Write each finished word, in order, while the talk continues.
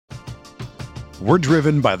We're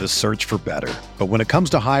driven by the search for better. But when it comes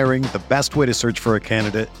to hiring, the best way to search for a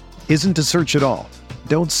candidate isn't to search at all.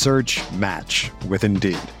 Don't search, match with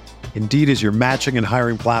Indeed. Indeed is your matching and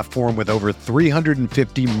hiring platform with over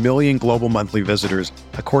 350 million global monthly visitors,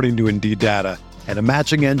 according to Indeed data, and a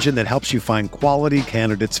matching engine that helps you find quality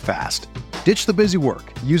candidates fast. Ditch the busy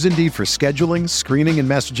work. Use Indeed for scheduling, screening, and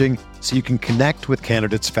messaging so you can connect with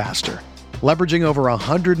candidates faster. Leveraging over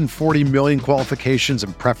 140 million qualifications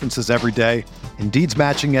and preferences every day, Indeed's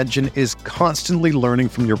matching engine is constantly learning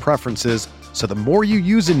from your preferences, so the more you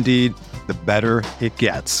use Indeed, the better it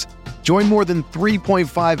gets. Join more than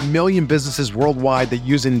 3.5 million businesses worldwide that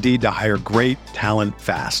use Indeed to hire great talent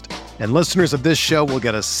fast. And listeners of this show will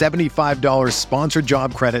get a $75 sponsored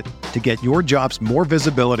job credit to get your jobs more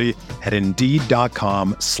visibility at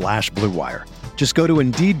Indeed.com/Blue Wire. Just go to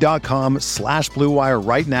Indeed.com/Blue Wire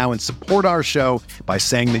right now and support our show by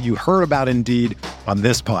saying that you heard about Indeed on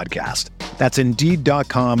this podcast. That's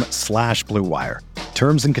Indeed.com/Blue Wire.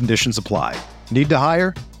 Terms and conditions apply. Need to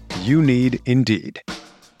hire? You need Indeed.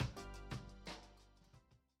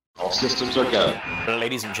 All systems are go.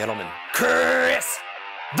 Ladies and gentlemen, Chris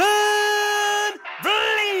Van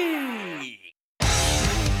Vliet.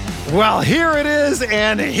 Well, here it is,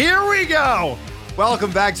 and here we go.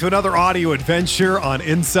 Welcome back to another audio adventure on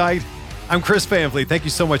Insight. I'm Chris Van Vliet. Thank you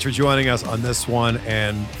so much for joining us on this one,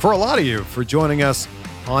 and for a lot of you, for joining us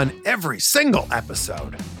on every single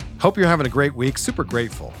episode. Hope you're having a great week. Super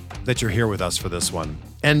grateful that you're here with us for this one.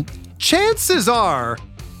 And chances are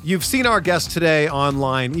you've seen our guest today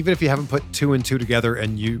online, even if you haven't put two and two together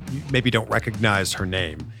and you maybe don't recognize her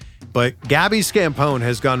name. But Gabby Scampone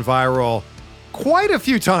has gone viral quite a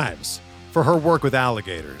few times for her work with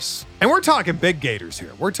alligators. And we're talking big gators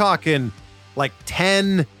here. We're talking like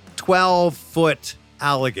 10, 12-foot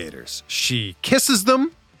alligators. She kisses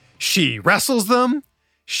them, she wrestles them,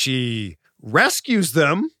 she rescues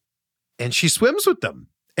them, and she swims with them.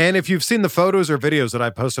 And if you've seen the photos or videos that I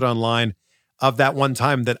posted online of that one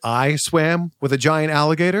time that I swam with a giant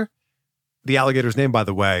alligator, the alligator's name, by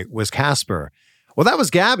the way, was Casper. Well, that was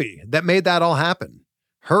Gabby that made that all happen.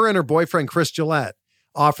 Her and her boyfriend, Chris Gillette,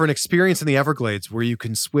 offer an experience in the Everglades where you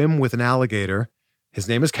can swim with an alligator. His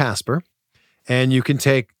name is Casper, and you can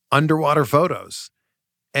take underwater photos.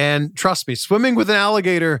 And trust me, swimming with an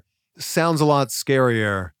alligator sounds a lot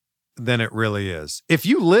scarier than it really is. If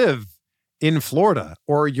you live in Florida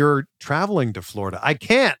or you're traveling to Florida, I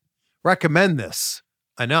can't recommend this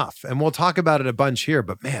enough. And we'll talk about it a bunch here,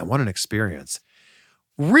 but man, what an experience.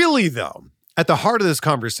 Really, though, at the heart of this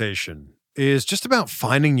conversation is just about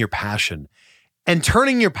finding your passion and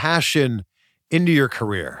turning your passion into your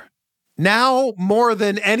career. Now, more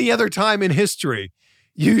than any other time in history,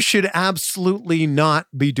 you should absolutely not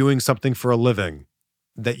be doing something for a living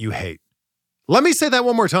that you hate. Let me say that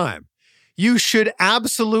one more time. You should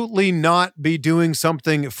absolutely not be doing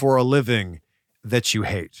something for a living that you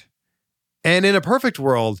hate. And in a perfect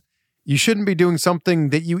world, you shouldn't be doing something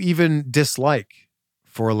that you even dislike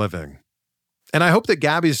for a living. And I hope that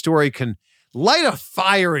Gabby's story can light a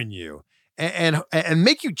fire in you and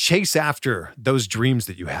make you chase after those dreams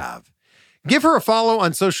that you have. Give her a follow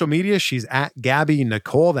on social media. She's at Gabby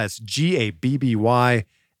Nicole. That's GabbyNikole.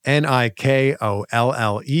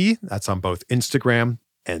 That's on both Instagram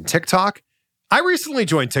and TikTok. I recently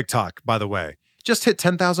joined TikTok, by the way. Just hit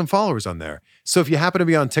 10,000 followers on there. So if you happen to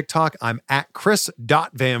be on TikTok, I'm at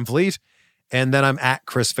Chris.VanVliet, and then I'm at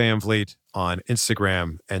Chris Van Vliet on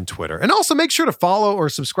Instagram and Twitter. And also make sure to follow or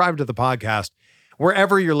subscribe to the podcast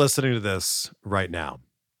wherever you're listening to this right now.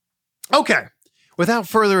 Okay, without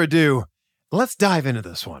further ado, let's dive into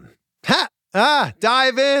this one.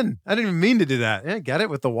 Dive in. I didn't even mean to do that. Yeah, get it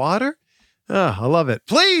with the water? Oh, I love it.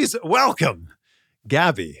 Please welcome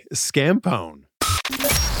Gabby Scampone.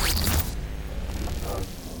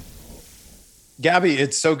 Gabby,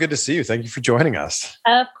 it's so good to see you. Thank you for joining us.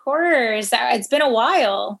 Of course. It's been a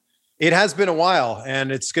while. It has been a while,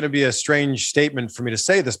 and it's going to be a strange statement for me to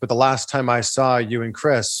say this, but the last time I saw you and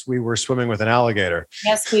Chris, we were swimming with an alligator.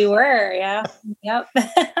 Yes, we were. Yeah. Yep.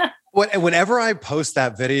 Whenever I post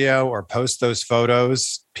that video or post those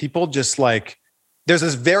photos, people just like, there's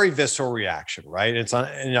this very visceral reaction, right?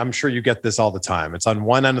 And I'm sure you get this all the time. It's on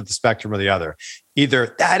one end of the spectrum or the other.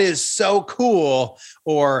 Either that is so cool,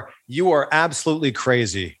 or you are absolutely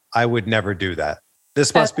crazy. I would never do that.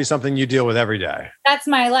 This must be something you deal with every day. That's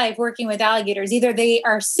my life, working with alligators. Either they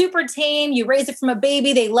are super tame, you raise it from a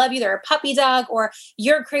baby, they love you, they're a puppy dog, or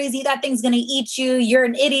you're crazy, that thing's going to eat you, you're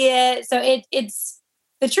an idiot. So it's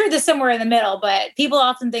the truth is somewhere in the middle, but people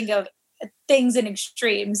often think of things in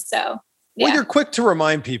extremes. So Well, you're quick to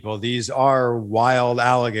remind people these are wild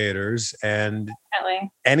alligators and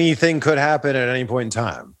Definitely. anything could happen at any point in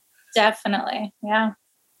time. Definitely. Yeah.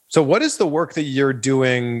 So what is the work that you're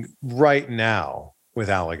doing right now with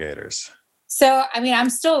alligators? So, I mean, I'm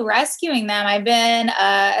still rescuing them. I've been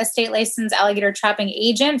a state licensed alligator trapping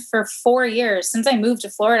agent for 4 years since I moved to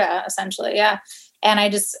Florida, essentially. Yeah. And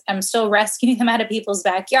I'm still rescuing them out of people's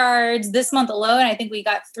backyards. This month alone, I think we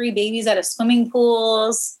got 3 babies out of swimming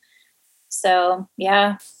pools. So,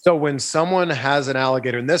 yeah. So when someone has an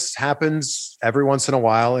alligator, and this happens every once in a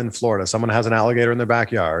while in Florida, someone has an alligator in their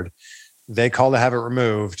backyard, they call to have it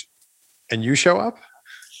removed, and you show up?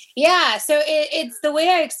 Yeah. So it's the way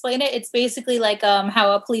I explain it. It's basically like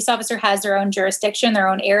how a police officer has their own jurisdiction, their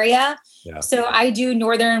own area. Yeah. So I do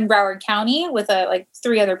Northern Broward County with like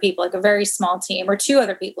 3 other people, like a very small team, or 2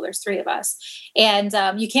 other people. There's 3 of us. And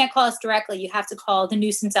you can't call us directly. You have to call the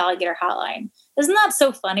nuisance alligator hotline. Isn't that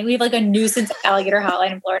so funny? We have like a nuisance alligator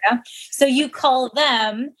hotline in Florida. So you call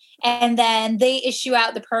them and then they issue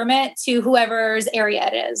out the permit to whoever's area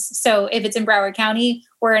it is. So if it's in Broward County,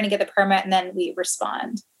 we're going to get the permit and then we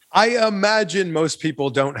respond. I imagine most people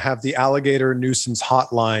don't have the alligator nuisance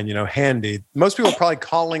hotline, handy. Most people are probably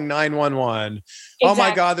calling 911. Exactly. Oh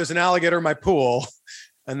my God, there's an alligator in my pool.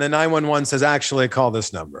 And then 911 says, actually call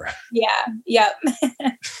this number. Yeah. Yep.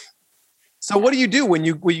 So what do you do when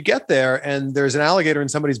you get there and there's an alligator in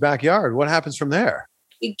somebody's backyard? What happens from there?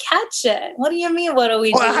 You catch it. What do you mean? What do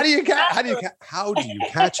we do? How do you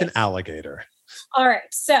catch an alligator? All right.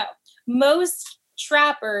 So most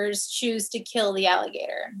trappers choose to kill the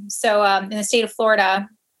alligator. So in the state of Florida,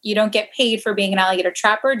 you don't get paid for being an alligator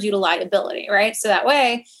trapper due to liability, right? So that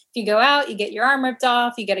way, if you go out, you get your arm ripped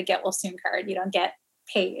off, you get a get well soon card. You don't get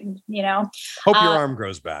paid, Hope your arm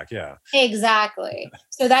grows back. Yeah. Exactly.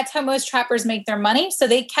 So that's how most trappers make their money. So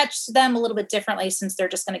they catch them a little bit differently since they're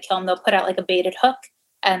just going to kill them. They'll put out like a baited hook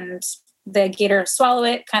and the gator swallow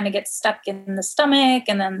it, kind of gets stuck in the stomach,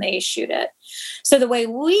 and then they shoot it. So the way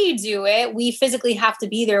we do it, we physically have to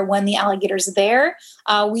be there when the alligator's there.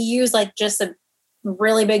 We use like just a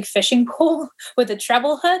really big fishing pole with a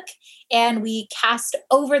treble hook, and we cast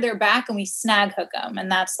over their back and we snag hook them.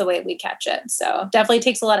 And that's the way we catch it. So definitely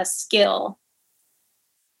takes a lot of skill.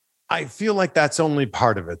 I feel like that's only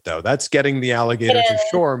part of it, though. That's getting the alligator to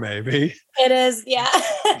shore, maybe. It is, yeah.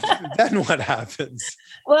 Then what happens?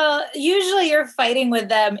 Well, usually you're fighting with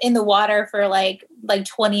them in the water for like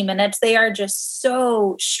 20 minutes. They are just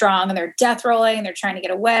so strong and they're death rolling and they're trying to get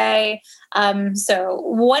away. So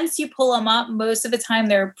once you pull them up, most of the time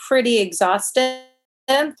they're pretty exhausted.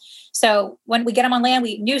 So when we get them on land,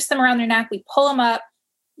 we noose them around their neck, we pull them up.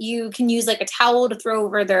 You can use like a towel to throw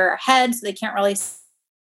over their head so they can't really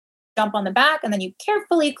jump on the back, and then you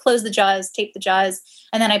carefully close the jaws, tape the jaws,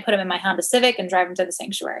 and then I put them in my Honda Civic and drive them to the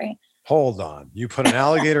sanctuary. Hold on. You put an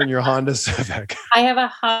alligator in your Honda Civic. I have a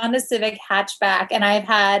Honda Civic hatchback, and I've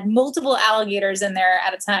had multiple alligators in there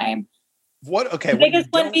at a time. What? Okay. The biggest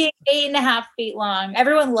one being 8.5 feet long.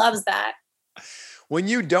 Everyone loves that. When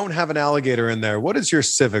you don't have an alligator in there, what does your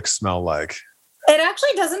Civic smell like? It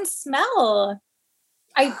actually doesn't smell.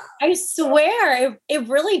 I swear it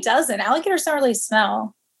really doesn't. Alligators don't really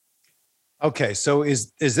smell. Okay, so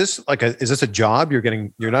is this a job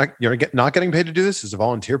you're not getting paid to do this? Is a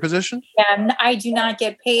volunteer position? Yeah, I do not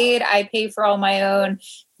get paid. I pay for all my own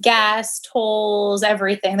gas, tolls,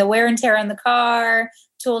 everything. The wear and tear on the car,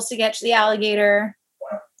 tools to catch the alligator.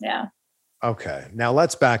 Yeah. Okay, now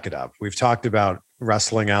let's back it up. We've talked about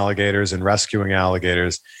wrestling alligators and rescuing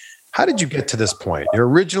alligators. How did you get to this point? You're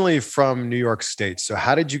originally from New York State, so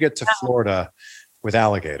how did you get to Florida with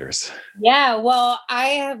alligators? Yeah, well, I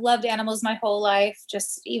have loved animals my whole life,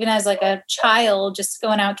 just even as like a child, just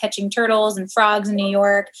going out catching turtles and frogs in New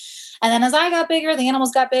York. And then as I got bigger, the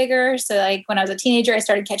animals got bigger. So like when I was a teenager, I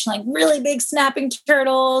started catching like really big snapping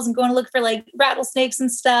turtles and going to look for like rattlesnakes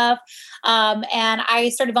and stuff. And I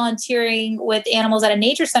started volunteering with animals at a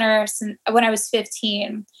nature center when I was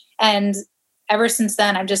 15. And ever since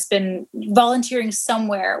then, I've just been volunteering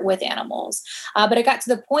somewhere with animals. But it got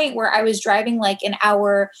to the point where I was driving like an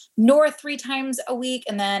hour north 3 times a week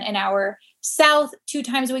and then an hour south 2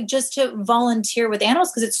 times a week just to volunteer with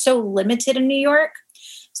animals because it's so limited in New York.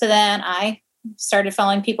 So then I started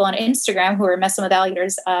following people on Instagram who were messing with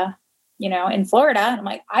alligators, in Florida. And I'm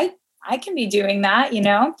like, I can be doing that,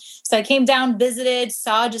 So I came down, visited,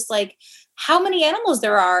 saw just like how many animals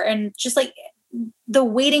there are and just like the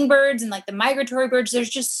wading birds and like the migratory birds. There's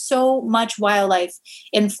just so much wildlife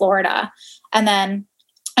in Florida. And then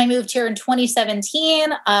I moved here in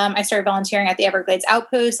 2017. I started volunteering at the Everglades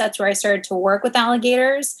Outpost. That's where I started to work with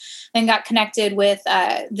alligators. Then got connected with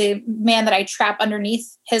the man that I trap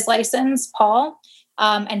underneath his license, Paul.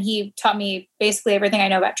 And he taught me basically everything I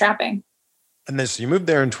know about trapping. And this, you moved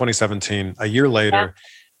there in 2017. A year later,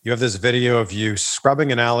 you have this video of you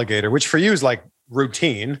scrubbing an alligator, which for you is like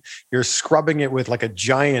routine. You're scrubbing it with like a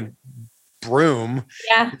giant broom.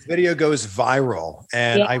 Yeah. This video goes viral.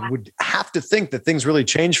 And I would have to think that things really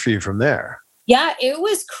changed for you from there. Yeah, it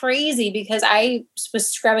was crazy because I was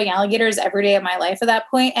scrubbing alligators every day of my life at that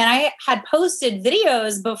point. And I had posted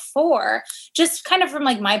videos before, just kind of from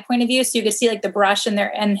like my point of view. So you could see like the brush in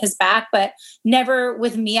there and his back, but never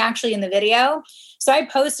with me actually in the video. So I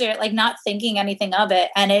posted it like not thinking anything of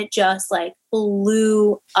it. And it just like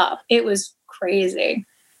blew up. It was crazy.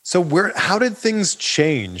 So how did things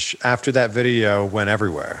change after that video went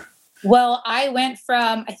everywhere? Well, I went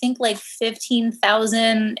from, I think like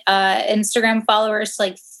 15,000 Instagram followers to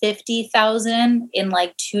like 50,000 in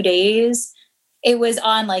like 2 days. It was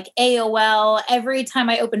on like AOL. Every time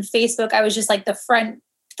I opened Facebook, I was just like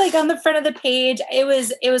on the front of the page. It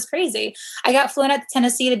was crazy. I got flown out to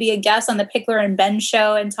Tennessee to be a guest on the Pickler and Ben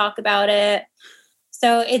show and talk about it.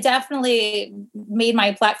 So it definitely made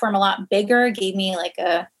my platform a lot bigger, gave me like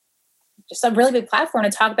just a really big platform to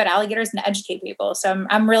talk about alligators and educate people. So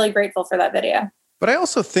I'm really grateful for that video. But I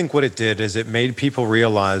also think what it did is it made people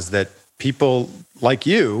realize that people like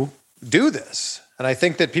you do this. And I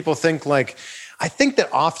think that I think that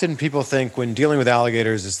often people think when dealing with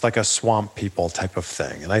alligators, it's like a swamp people type of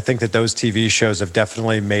thing. And I think that those TV shows have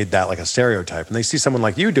definitely made that like a stereotype. And they see someone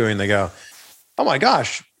like you doing, they go, oh my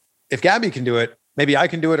gosh, if Gabby can do it, maybe I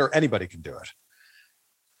can do it or anybody can do it.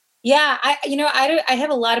 Yeah, I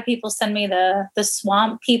have a lot of people send me the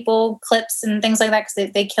swamp people clips and things like that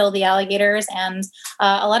because they kill the alligators, and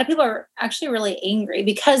a lot of people are actually really angry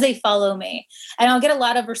because they follow me, and I'll get a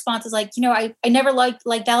lot of responses like, I never liked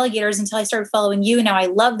alligators until I started following you. Now I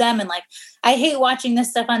love them, and like I hate watching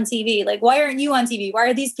this stuff on TV. Like, why aren't you on TV? Why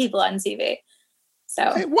are these people on TV?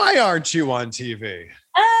 So hey, why aren't you on TV?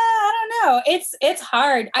 I don't know. It's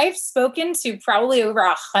hard. I've spoken to probably over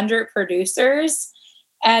 100 producers.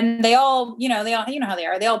 And they all, you know how they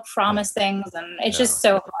are. They all promise things, and it's just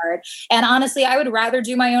so hard. And honestly, I would rather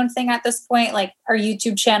do my own thing at this point, like our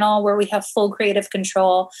YouTube channel where we have full creative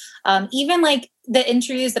control. Even like the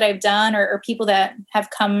interviews that I've done or people that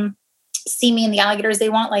have come see me in the alligators, they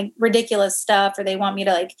want like ridiculous stuff, or they want me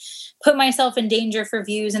to like put myself in danger for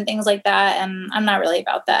views and things like that. And I'm not really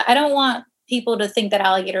about that. I don't want people to think that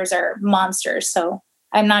alligators are monsters. So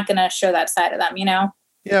I'm not going to show that side of them,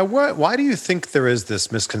 Yeah, why do you think there is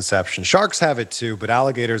this misconception? Sharks have it too, but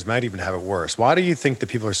alligators might even have it worse. Why do you think that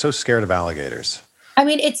people are so scared of alligators? I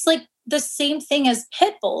mean, it's like the same thing as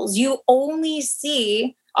pit bulls. You only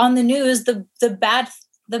see on the news the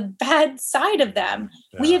bad side of them.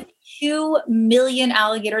 Yeah. We have 2 million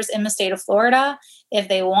alligators in the state of Florida. If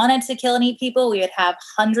they wanted to kill and eat people, we would have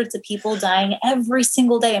hundreds of people dying every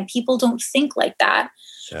single day, and people don't think like that.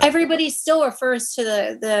 Yeah. Everybody still refers to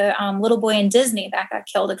the little boy in Disney that got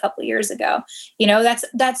killed a couple of years ago.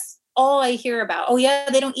 That's all I hear about. Oh yeah,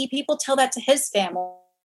 they don't eat people. Tell that to his family.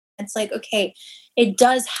 It's like, okay, it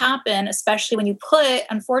does happen, especially when you put,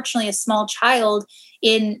 unfortunately, a small child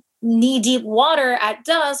in knee-deep water at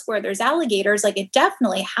dusk where there's alligators. Like, it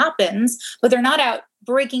definitely happens, but they're not out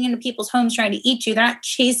breaking into people's homes trying to eat you. They're not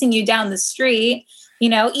chasing you down the street.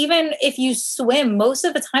 Even if you swim, most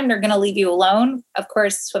of the time they're going to leave you alone. Of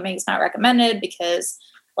course, swimming is not recommended because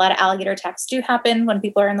a lot of alligator attacks do happen when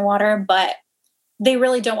people are in the water, but they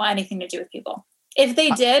really don't want anything to do with people. If they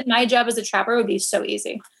did, my job as a trapper would be so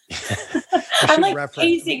easy. I'm like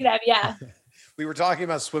chasing them, yeah. We were talking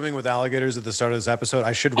about swimming with alligators at the start of this episode.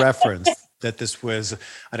 I should reference that this was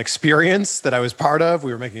an experience that I was part of.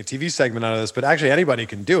 We were making a TV segment out of this, but actually anybody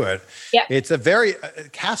can do it. Yep. It's a very,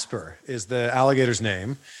 Casper is the alligator's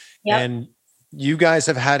name. Yep. And you guys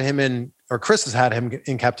have had him or Chris has had him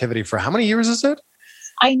in captivity for how many years is it?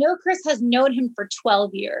 I know Chris has known him for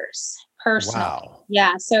 12 years personally. Wow.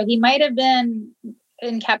 Yeah. So he might have been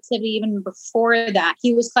in captivity even before that.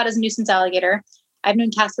 He was caught as a nuisance alligator. I've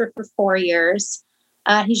known Casper for 4 years.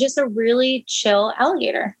 He's just a really chill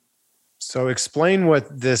alligator. So explain what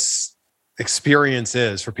this experience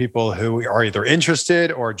is for people who are either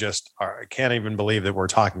interested or just can't even believe that we're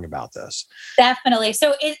talking about this. Definitely.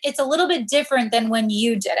 So it's a little bit different than when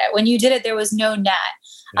you did it. When you did it, there was no net.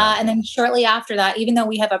 And then shortly after that, even though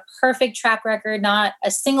we have a perfect track record, not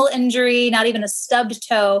a single injury, not even a stubbed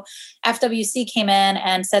toe, FWC came in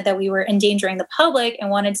and said that we were endangering the public and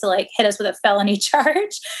wanted to like hit us with a felony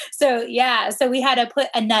charge. So we had to put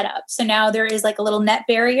a net up. So now there is like a little net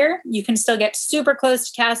barrier. You can still get super close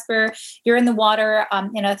to Casper. You're in the water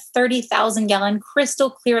in a 30,000 gallon crystal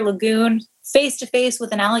clear lagoon, face to face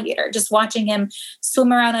with an alligator, just watching him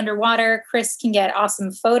swim around underwater. Chris can get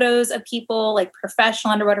awesome photos of people, like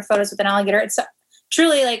professional underwater photos with an alligator. It's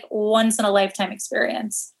truly like once in a lifetime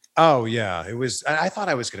experience. Oh yeah. It was, I thought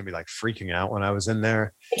I was going to be like freaking out when I was in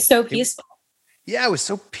there. It's so peaceful. Yeah, it was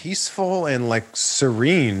so peaceful and like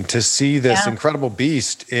serene to see this incredible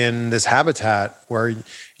beast in this habitat where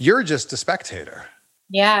you're just a spectator.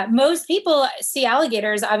 Yeah, most people see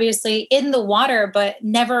alligators obviously in the water, but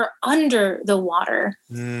never under the water.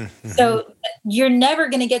 Mm-hmm. So you're never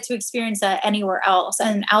going to get to experience that anywhere else.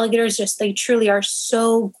 And alligators they truly are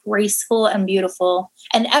so graceful and beautiful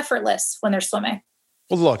and effortless when they're swimming.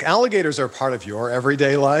 Well, look, alligators are part of your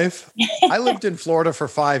everyday life. I lived in Florida for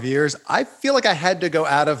 5 years. I feel like I had to go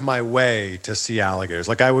out of my way to see alligators.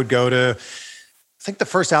 Like I would go to, I think the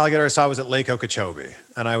first alligator I saw was at Lake Okeechobee.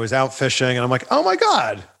 And I was out fishing and I'm like, oh my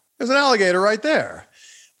God, there's an alligator right there.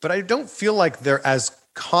 But I don't feel like they're as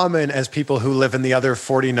common as people who live in the other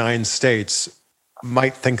 49 states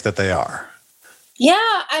might think that they are.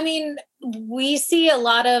 Yeah, I mean, we see a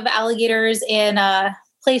lot of alligators in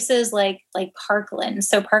places like Parkland.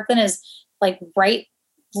 So Parkland is like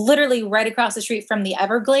literally right across the street from the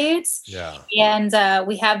Everglades. Yeah. And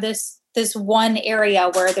we have this one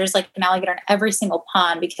area where there's like an alligator in every single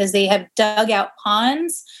pond because they have dug out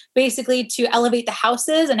ponds basically to elevate the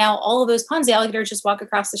houses. And now all of those ponds, the alligators just walk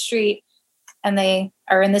across the street and they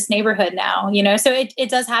are in this neighborhood now, So it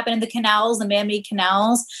does happen in the canals, the man-made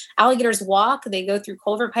canals. Alligators walk, they go through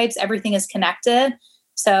culvert pipes, everything is connected.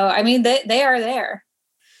 So, I mean, they are there.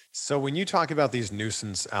 So when you talk about these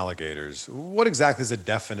nuisance alligators, what exactly is the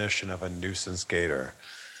definition of a nuisance gator?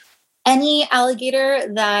 Any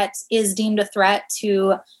alligator that is deemed a threat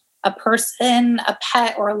to a person, a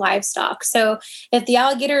pet, or livestock. So if the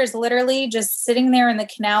alligator is literally just sitting there in the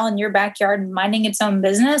canal in your backyard minding its own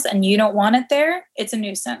business and you don't want it there, it's a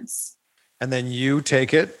nuisance. And then you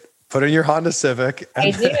take it, put it in your Honda Civic.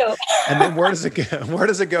 I do. And then where does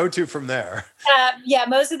it go to from there?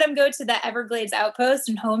 Most of them go to the Everglades Outpost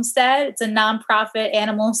in Homestead. It's a nonprofit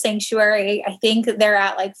animal sanctuary. I think they're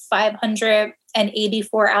at like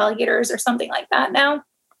 584 alligators or something like that now.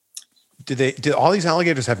 Do all these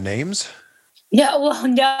alligators have names?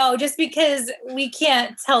 No, just because we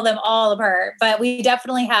can't tell them all apart, but we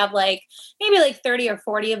definitely have maybe 30 or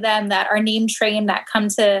 40 of them that are name trained that come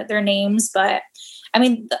to their names. But I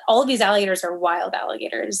mean, all of these alligators are wild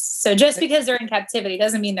alligators. So just because they're in captivity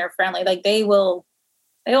doesn't mean they're friendly. Like they will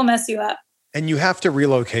mess you up. And you have to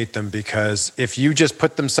relocate them because if you just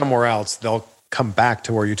put them somewhere else, they'll come back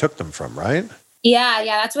to where you took them from, right? Yeah,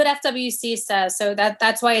 that's what FWC says. So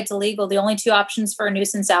that's why it's illegal. The only two options for a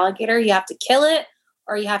nuisance alligator, you have to kill it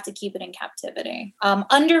or you have to keep it in captivity.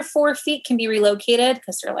 Under 4 feet can be relocated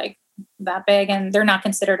because they're like that big and they're not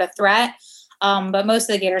considered a threat. But most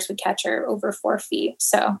of the gators we catch are over 4 feet.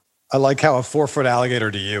 So I like how a 4-foot alligator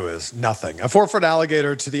to you is nothing. A 4-foot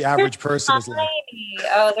alligator to the average person is like,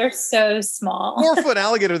 oh, they're so small. 4-foot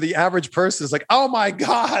alligator to the average person is like, oh my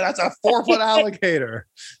God, that's a 4-foot alligator.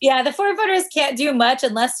 Yeah, the 4-footers can't do much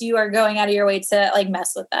unless you are going out of your way to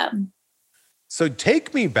mess with them. So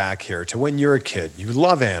take me back here to when you're a kid. You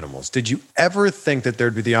love animals. Did you ever think that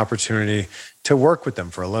there'd be the opportunity to work with them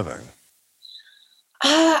for a living?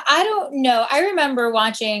 I don't know. I remember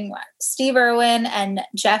watching Steve Irwin and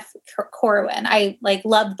Jeff Corwin. I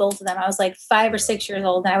loved both of them. I was 5 or 6 years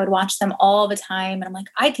old and I would watch them all the time. And I'm like,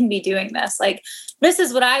 I can be doing this. This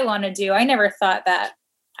is what I want to do. I never thought that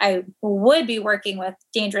I would be working with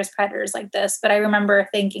dangerous predators like this. But I remember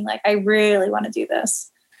thinking I really want to do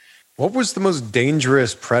this. What was the most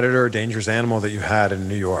dangerous predator, dangerous animal that you had in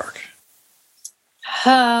New York?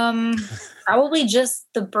 Probably just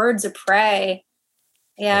the birds of prey.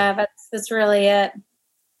 Yeah, that's really it.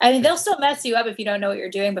 I mean, they'll still mess you up if you don't know what you're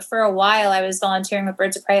doing. But for a while, I was volunteering with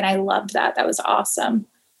Birds of Prey, and I loved that. That was awesome.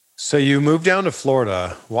 So you moved down to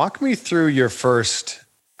Florida. Walk me through your first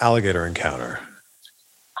alligator encounter.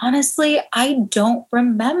 Honestly, I don't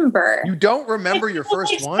remember. You don't remember your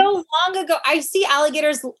first one? So long ago. I see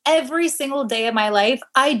alligators every single day of my life.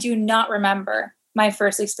 I do not remember my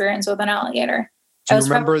first experience with an alligator. Do you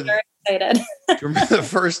remember very excited. Do you remember the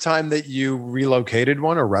first time that you relocated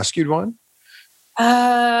one or rescued one?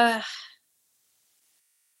 I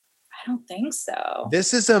I don't think so.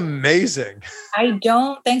 This is amazing. I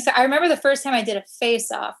don't think so. I remember the first time I did a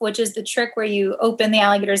face off, which is the trick where you open the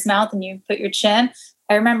alligator's mouth and you put your chin.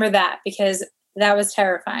 I remember that because that was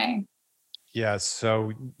terrifying. Yeah.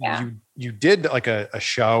 So you did like a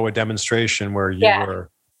show, a demonstration where you were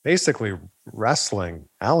basically wrestling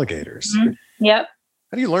alligators. Mm-hmm. Yep.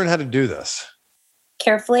 How do you learn how to do this?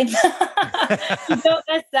 Carefully. You don't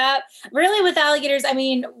mess up. Really with alligators, I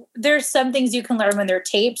mean, there's some things you can learn when they're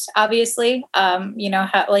taped, obviously. You know,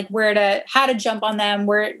 how to jump on them,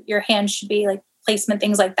 where your hand should be, like placement,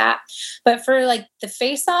 things like that. But for like the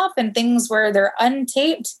face off and things where they're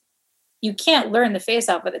untaped, you can't learn the face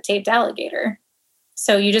off with a taped alligator.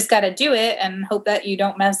 So you just got to do it and hope that you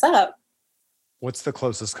don't mess up. What's the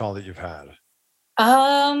closest call that you've had?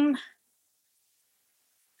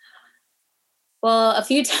 Well, a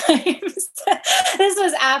few times. This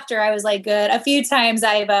was after I was like good. A few times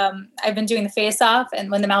I've been doing the face off, and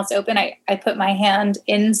when the mouth's open, I put my hand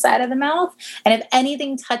inside of the mouth, and if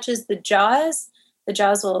anything touches the jaws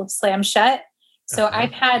will slam shut. So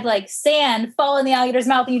I've had like sand fall in the alligator's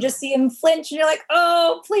mouth and you just see him flinch and you're like,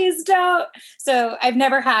 oh, please don't. So I've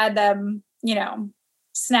never had them, you know,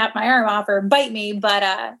 snap my arm off or bite me. But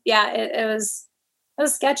it was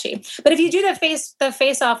sketchy. But if you do the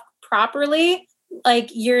face off properly, like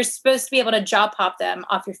you're supposed to be able to jaw pop them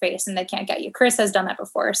off your face and they can't get you. Chris has done that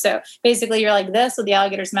before. So basically you're like this with the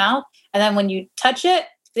alligator's mouth. And then when you touch it,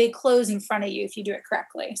 they close in front of you if you do it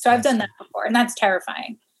correctly. So I've done that before and that's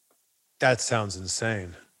terrifying. That sounds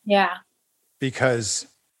insane. Yeah. Because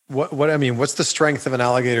what's the strength of an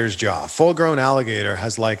alligator's jaw? Full-grown alligator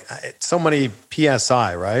has like so many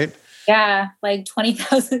PSI, right? Yeah, like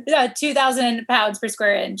 2,000 pounds per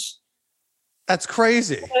square inch. That's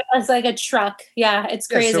crazy. It's like a truck. Yeah, it's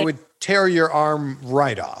crazy. So it would tear your arm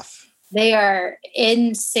right off. They are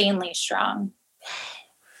insanely strong.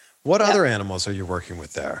 What other animals are you working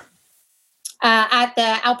with there? At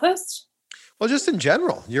the outpost? Well, just in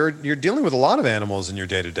general, you're dealing with a lot of animals in your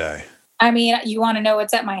day-to-day. I mean, you want to know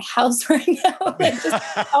what's at my house right now?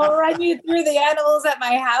 I'll run you through the animals at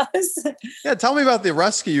my house. Yeah, tell me about the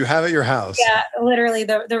rescue you have at your house. Yeah, literally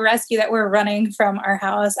the rescue that we're running from our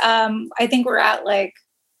house. I think we're at like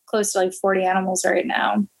close to like 40 animals right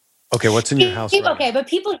now. Okay, what's in your house? Okay, but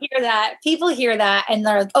people hear that and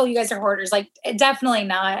they're like, oh, you guys are hoarders. Like, definitely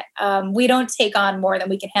not. We don't take on more than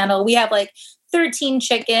we can handle. We have like 13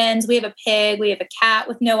 chickens. We have a pig. We have a cat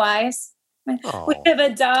with no eyes. Oh. We have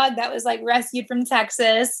a dog that was like rescued from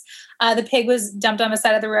Texas. The pig was dumped on the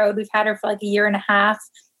side of the road. We've had her for like a year and a half.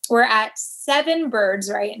 We're at 7 birds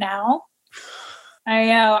right now. I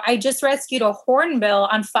know. I just rescued a hornbill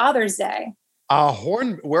on Father's Day.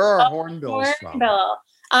 Where are hornbills from?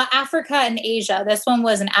 Africa and Asia. This one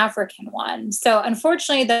was an African one. So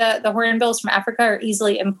unfortunately, the hornbills from Africa are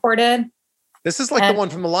easily imported. This is like the one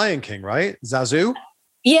from The Lion King, right? Zazu?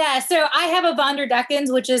 Yeah. So I have a Von der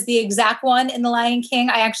Deckens, which is the exact one in The Lion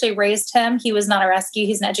King. I actually raised him. He was not a rescue.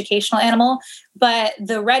 He's an educational animal. But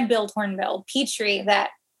the red-billed hornbill, Petrie,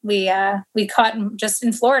 that we caught just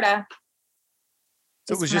in Florida.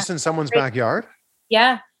 So it was just in someone's backyard?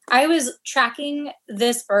 Yeah. I was tracking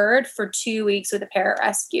this bird for 2 weeks with a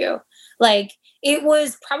pararescue. Like, it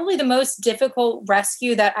was probably the most difficult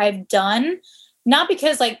rescue that I've done. Not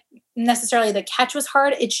because like necessarily the catch was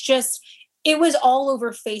hard. It's just, it was all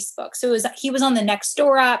over Facebook. So he was on the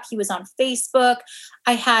Nextdoor app. He was on Facebook.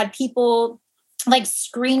 I had people like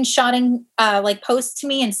screenshotting like posts to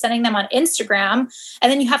me and sending them on Instagram.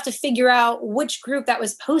 And then you have to figure out which group that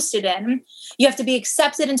was posted in. You have to be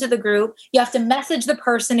accepted into the group. You have to message the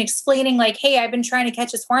person explaining like, hey, I've been trying to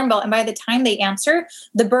catch this hornbill. And by the time they answer,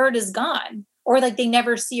 the bird is gone. Or like they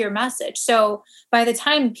never see your message. So by the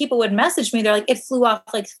time people would message me, they're like, it flew off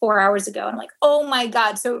like 4 hours ago. And I'm like, oh my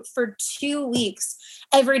God. So for 2 weeks,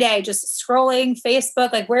 every day, just scrolling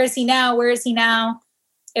Facebook, like, where is he now? Where is he now?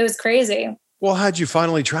 It was crazy. Well, how'd you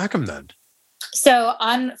finally track him then? So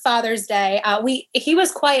on Father's Day, he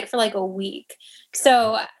was quiet for like a week.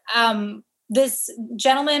 So this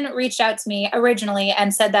gentleman reached out to me originally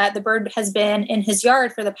and said that the bird has been in his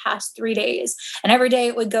yard for the past 3 days. And every day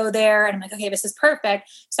it would go there. And I'm like, okay, this is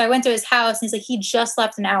perfect. So I went to his house and he's like, he just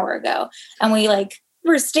left an hour ago. And we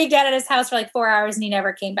were staked out at his house for like 4 hours and he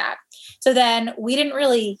never came back. So then we didn't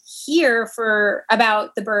really hear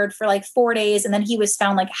about the bird for like 4 days. And then he was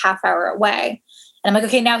found like a half hour away. And I'm like,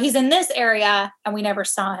 okay, now he's in this area and we never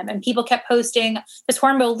saw him. And people kept posting this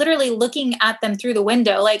hornbill, literally looking at them through the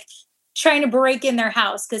window, like trying to break in their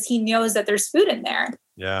house because he knows that there's food in there.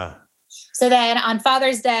 Yeah. So then on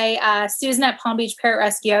Father's Day, Susan at Palm Beach Parrot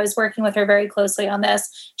Rescue, I was working with her very closely on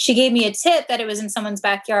this. She gave me a tip that it was in someone's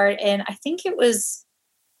backyard. And I think it was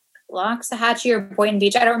Loxahatchee or Boynton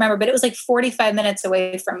Beach. I don't remember, but it was like 45 minutes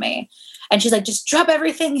away from me. And she's like, just drop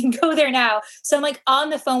everything and go there now. So I'm like on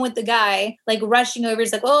the phone with the guy, like rushing over.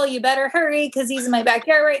 He's like, oh, you better hurry because he's in my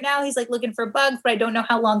backyard right now. He's like looking for bugs, but I don't know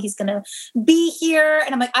how long he's going to be here.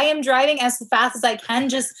 And I'm like, I am driving as fast as I can.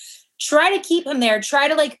 Just try to keep him there. Try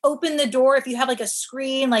to like open the door. If you have like a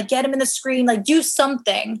screen, like get him in the screen, like do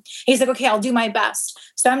something. He's like, okay, I'll do my best.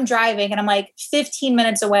 So I'm driving and I'm like 15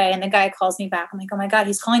 minutes away. And the guy calls me back. I'm like, oh my God,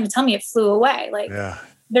 he's calling to tell me it flew away. Like,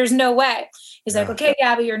 there's no way. He's like, okay,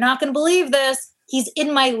 Gabby, you're not going to believe this. He's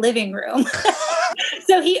in my living room.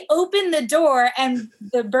 So he opened the door and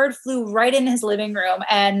the bird flew right in his living room.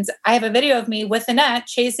 And I have a video of me with a net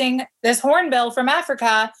chasing this hornbill from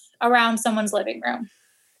Africa around someone's living room.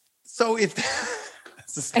 So if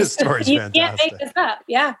this story's you fantastic. Can't make this up.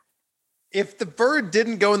 Yeah. If the bird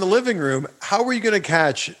didn't go in the living room, how were you going to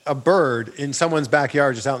catch a bird in someone's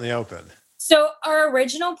backyard just out in the open? So our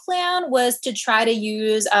original plan was to try to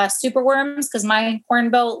use superworms because my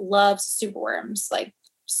hornbill loves superworms. Like,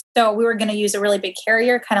 so we were going to use a really big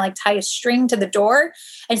carrier, kind of like tie a string to the door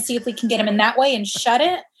and see if we can get him in that way and shut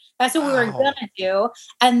it. That's what we were going to do.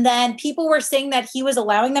 And then people were saying that he was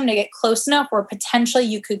allowing them to get close enough where potentially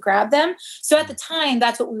you could grab them. So at the time,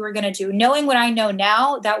 that's what we were going to do. Knowing what I know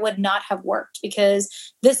now, that would not have worked because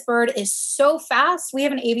this bird is so fast. We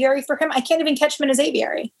have an aviary for him. I can't even catch him in his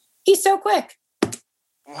aviary. He's so quick.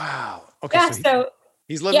 Wow. Okay. Yeah, so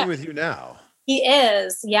he's living with you now. He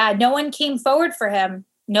is. Yeah. No one came forward for him.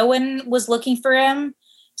 No one was looking for him.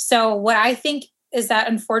 So what I think is that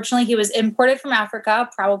unfortunately he was imported from Africa,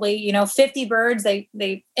 probably, 50 birds.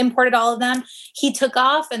 They imported all of them. He took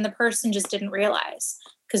off and the person just didn't realize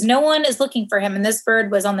because no one is looking for him. And this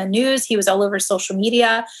bird was on the news. He was all over social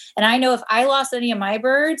media. And I know if I lost any of my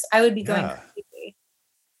birds, I would be going crazy.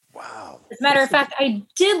 Wow. As a matter of fact, I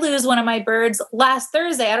did lose one of my birds last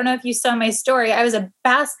Thursday. I don't know if you saw my story. I was a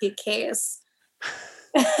basket case.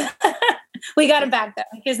 We got him back though.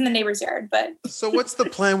 He was in the neighbor's yard. But so what's the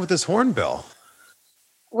plan with this hornbill?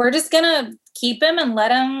 We're just going to keep him and let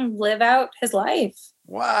him live out his life.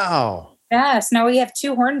 Wow. Yes. Now we have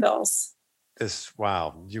 2 hornbills.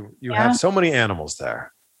 Wow. You have so many animals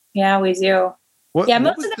there. Yeah, we do. Most of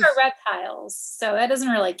them are reptiles. So that doesn't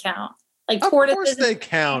really count. Like tortoises. Of course they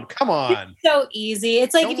count. Come on. It's so easy.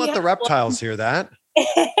 It's like don't let the reptiles hear that.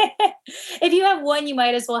 If you have one, you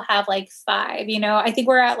might as well have like 5. I think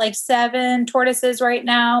we're at like 7 tortoises right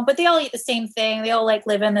now, but they all eat the same thing. They all like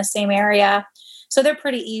live in the same area. So they're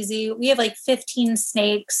pretty easy. We have like 15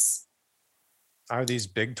 snakes. Are these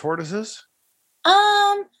big tortoises?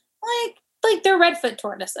 Like they're redfoot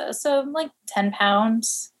tortoises. So like 10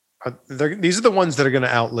 pounds. These are the ones that are going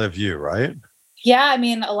to outlive you, right? Yeah. I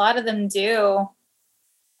mean, a lot of them do.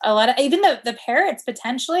 Even the parrots,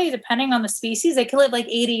 potentially, depending on the species, they could live like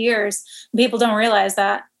 80 years. People don't realize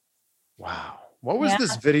that. Wow. What was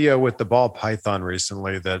this video with the ball python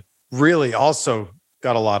recently that really also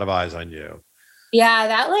got a lot of eyes on you? Yeah,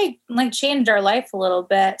 that like changed our life a little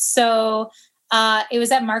bit. So it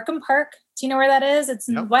was at Markham Park. Do you know where that is? It's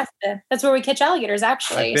in Weston. That's where we catch alligators,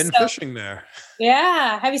 actually. I've been fishing there.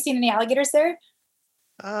 Yeah. Have you seen any alligators there?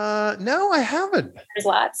 No, I haven't. There's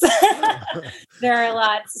lots. There are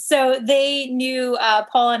lots. So they knew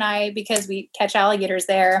Paul and I because we catch alligators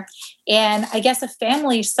there. And I guess a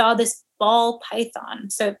family saw this ball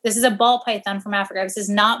python. So this is a ball python from Africa. This is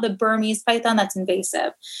not the Burmese python that's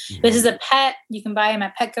invasive. Mm-hmm. This is a pet. You can buy them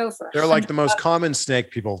at Petco for They're like the most common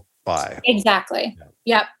snake people buy. Exactly.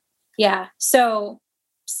 Yep. Yeah. So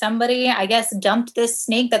somebody, I guess, dumped this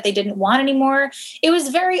snake that they didn't want anymore. It was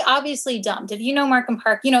very obviously dumped. If you know Markham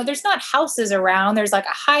Park, there's not houses around. There's like a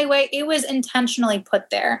highway. It was intentionally put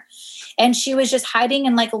there. And she was just hiding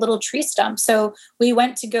in like a little tree stump. So we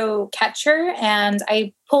went to go catch her and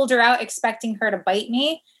I pulled her out expecting her to bite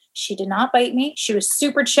me. She did not bite me. She was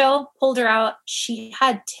super chill, pulled her out. She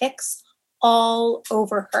had ticks all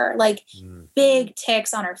over her, like big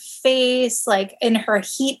ticks on her face, like in her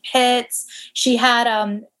heat pits. She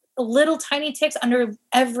had little tiny ticks under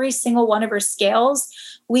every single one of her scales.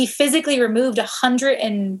 We physically removed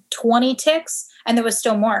 120 ticks and there was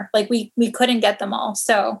still more. Like we couldn't get them all.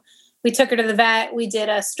 So we took her to the vet. We did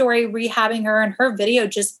a story rehabbing her and her video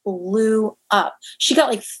just blew up. She got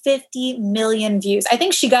like 50 million views. I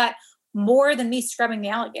think she got more than me scrubbing the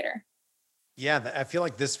alligator. Yeah, I feel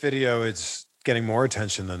like this video is getting more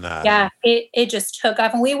attention than that. Yeah, it just took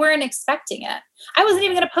off and we weren't expecting it. I wasn't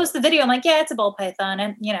even going to post the video. I'm like, yeah, it's a ball python.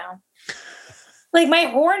 And, like my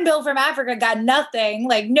hornbill from Africa got nothing,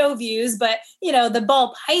 like no views, but, the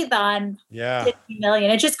ball python, 50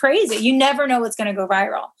 million. It's just crazy. You never know what's going to go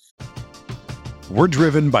viral. We're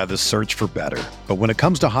driven by the search for better. But when it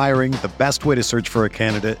comes to hiring, the best way to search for a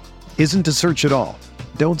candidate isn't to search at all.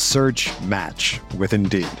 Don't search, match with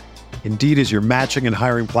Indeed. Indeed is your matching and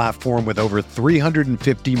hiring platform with over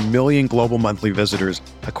 350 million global monthly visitors,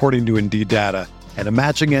 according to Indeed data, and a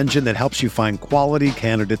matching engine that helps you find quality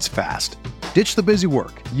candidates fast. Ditch the busy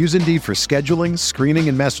work. Use Indeed for scheduling, screening,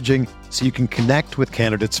 and messaging so you can connect with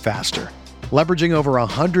candidates faster. Leveraging over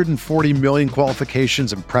 140 million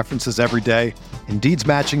qualifications and preferences every day, Indeed's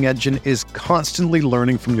matching engine is constantly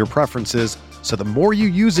learning from your preferences, so the more you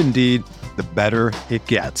use Indeed, the better it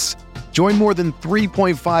gets. Join more than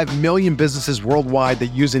 3.5 million businesses worldwide that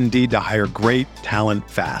use Indeed to hire great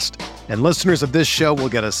talent fast. And listeners of this show will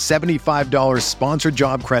get a $75 sponsored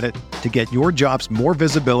job credit to get your jobs more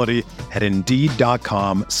visibility at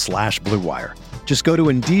Indeed.com/Blue Wire. Just go to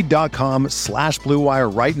Indeed.com/Blue Wire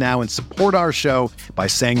right now and support our show by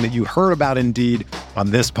saying that you heard about Indeed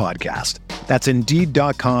on this podcast. That's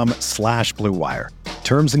Indeed.com/Blue Wire.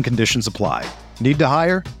 Terms and conditions apply. Need to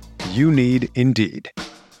hire? You need Indeed.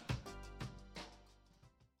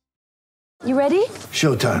 You ready?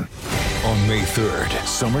 Showtime. On May 3rd,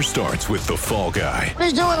 summer starts with The Fall Guy.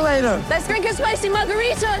 Let's do it later. Let's drink a spicy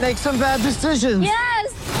margarita. Make some bad decisions.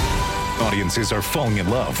 Yes! Audiences are falling in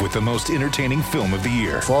love with the most entertaining film of the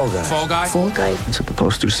year. Fall Guy. Fall Guy? Fall guy. That's what the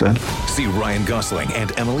poster said. See Ryan Gosling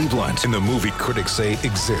and Emily Blunt in the movie critics say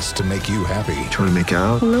exists to make you happy. Trying to make it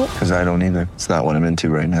out? Nope. Because I don't either. It's not what I'm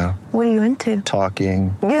into right now. What are you into?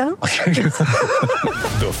 Talking. Yeah.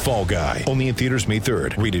 The Fall Guy. Only in theaters May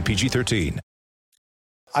 3rd. Rated PG-13.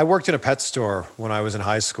 I worked in a pet store when I was in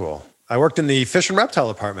high school. I worked in the fish and reptile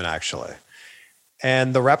department, actually.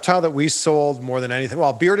 And the reptile that we sold more than anything,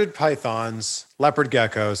 well, bearded pythons, leopard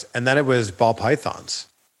geckos, and then it was ball pythons.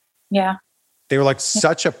 Yeah. They were like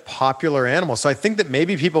such a popular animal. So I think that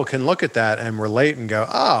maybe people can look at that and relate and go,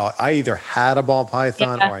 oh, I either had a ball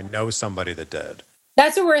python or I know somebody that did.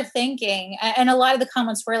 That's what we're thinking. And a lot of the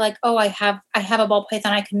comments were like, oh, I have a ball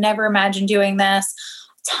python. I could never imagine doing this.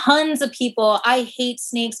 Tons of people, I hate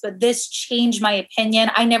snakes, but this changed my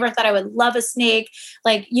opinion. I never thought I would love a snake.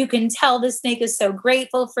 Like, you can tell the snake is so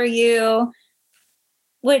grateful for you,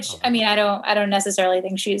 which, I mean, I don't necessarily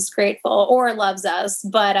think she's grateful or loves us,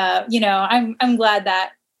 but, I'm glad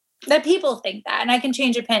that people think that, and I can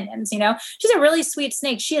change opinions. She's a really sweet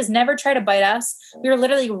snake. She has never tried to bite us. We were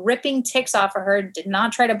literally ripping ticks off of her, did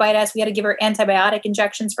not try to bite us. We had to give her antibiotic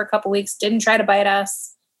injections for a couple weeks, didn't try to bite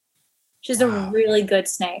us. She's a really good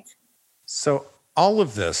snake. So all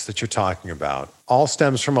of this that you're talking about all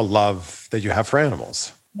stems from a love that you have for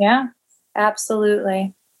animals. Yeah,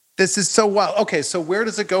 absolutely. This is so wild. Okay, so where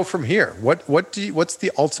does it go from here? What's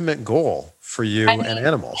the ultimate goal for you and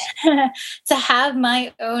animals? To have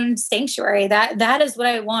my own sanctuary. That is what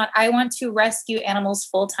I want. I want to rescue animals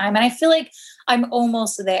full time. And I feel like I'm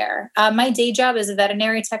almost there. My day job is a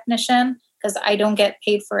veterinary technician, because I don't get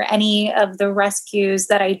paid for any of the rescues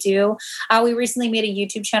that I do. We recently made a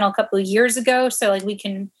YouTube channel a couple of years ago. So like we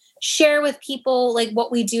can share with people like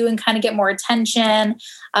what we do and kind of get more attention.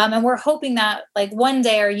 And we're hoping that like one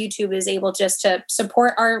day our YouTube is able just to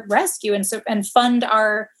support our rescue and fund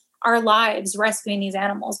our lives rescuing these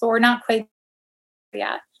animals. But we're not quite there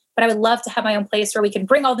yet. But I would love to have my own place where we can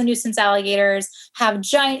bring all the nuisance alligators, have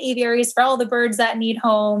giant aviaries for all the birds that need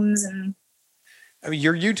homes. And I mean,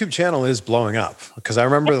 your YouTube channel is blowing up, because I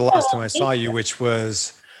remember the last time I saw you, which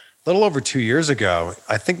was a little over 2 years ago.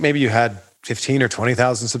 I think maybe you had 15 or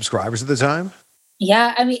 20,000 subscribers at the time.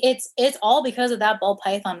 Yeah, I mean, it's all because of that ball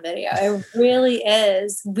python video. It really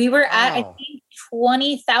is. We were at, I think,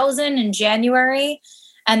 20,000 in January,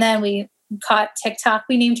 and then we caught TikTok.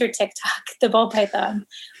 We named her TikTok, the ball python.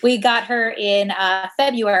 We got her in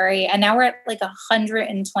February, and now we're at like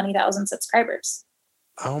 120,000 subscribers.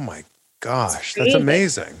 Oh my gosh, that's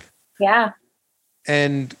amazing. Yeah.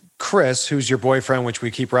 And Chris, who's your boyfriend, which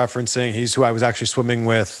we keep referencing, he's who I was actually swimming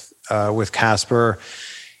with Casper.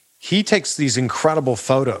 He takes these incredible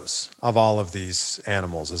photos of all of these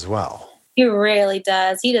animals as well. He really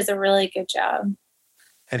does. He does a really good job.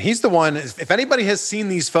 And he's the one, if anybody has seen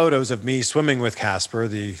these photos of me swimming with Casper,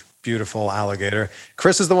 the beautiful alligator,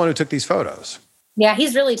 Chris is the one who took these photos. Yeah,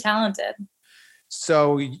 he's really talented.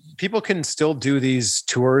 So people can still do these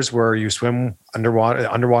tours where you swim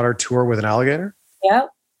underwater tour with an alligator? Yep.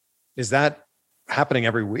 Is that happening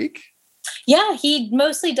every week? Yeah, he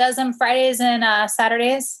mostly does them Fridays and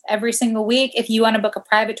Saturdays every single week. If you want to book a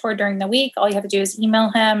private tour during the week, all you have to do is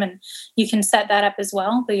email him and you can set that up as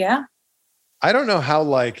well. But yeah. I don't know how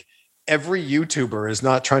like every YouTuber is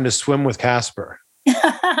not trying to swim with Casper.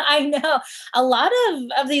 I know. A lot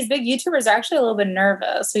of these big YouTubers are actually a little bit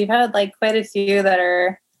nervous. We've had like quite a few that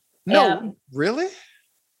are No, Yeah. really?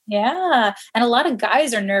 Yeah. And a lot of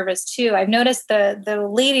guys are nervous too. I've noticed the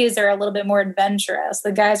ladies are a little bit more adventurous.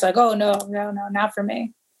 The guys are like, oh no, not for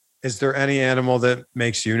me. Is there any animal that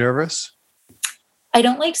makes you nervous? I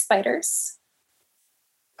don't like spiders.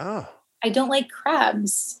 Oh, I don't like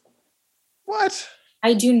crabs. what?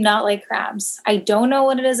 I do not like crabs. I don't know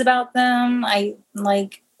what it is about them. I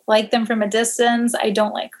like them from a distance. I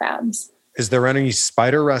don't like crabs. Is there any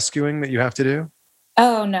spider rescuing that you have to do?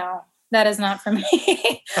 Oh no, that is not for me.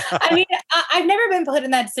 I mean, I've never been put in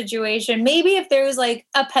that situation. Maybe if there was like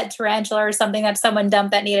a pet tarantula or something that someone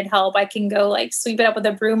dumped that needed help, I can go like sweep it up with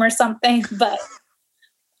a broom or something. But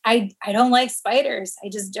I don't like spiders. I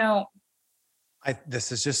just don't.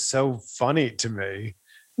 This is just so funny to me.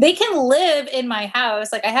 They can live in my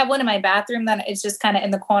house. Like I have one in my bathroom that is just kind of in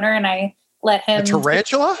the corner, and I let him. A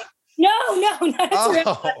tarantula? No, not a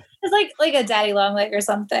tarantula. Oh, It's like a daddy long leg or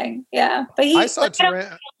something. Yeah, but he. I saw a like, I don't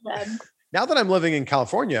tarantula. kill them. Now that I'm living in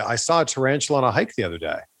California, I saw a tarantula on a hike the other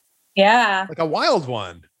day, Yeah, like a wild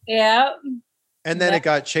one. yeah. And then Yeah. it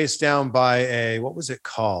got chased down by what was it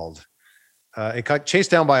called? It got chased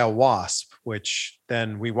down by a wasp, which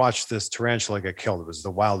then we watched this tarantula get killed. It was the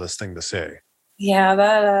wildest thing to see. Yeah,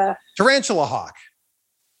 that Tarantula hawk.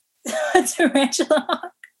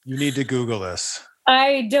 tarantula. You need to Google this.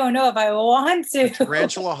 I don't know if I want to.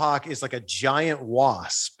 Tarantula hawk is like a giant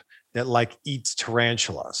wasp that like eats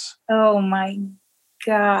tarantulas. Oh my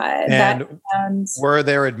god, And that sounds. we're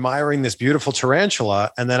there admiring this beautiful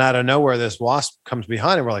tarantula, and then out of nowhere, this wasp comes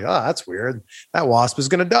behind, and we're like, "Oh, that's weird. That wasp is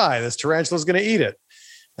going to die. This tarantula is going to eat it."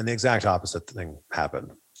 And the exact opposite thing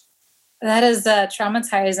happened. That is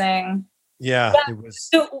traumatizing. Yeah, Yeah. it was.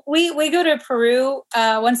 So we go to Peru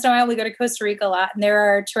once in a while. We go to Costa Rica a lot, and there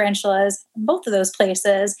are tarantulas in both of those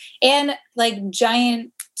places, and like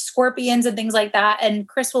giant scorpions and things like that. And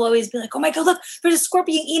Chris will always be like, "Oh my god, look! There's a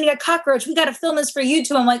scorpion eating a cockroach. We got to film this for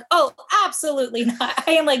YouTube." I'm like, "Oh, absolutely not!"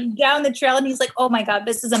 I am like down the trail, and he's like, "Oh my god,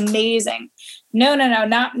 this is amazing." No,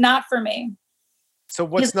 not for me. So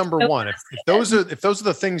what's He's number so one? If those are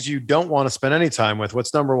the things you don't want to spend any time with,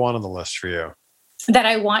 what's number one on the list for you? That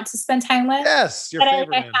I want to spend time with. Yes, your That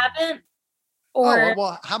favorite I animal. haven't. Oh, Or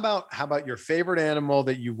well, how about your favorite animal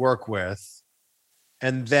that you work with,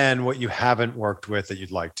 and then what you haven't worked with that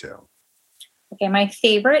you'd like to? okay, my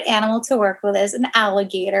favorite animal to work with is an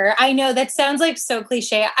alligator. I know that sounds like so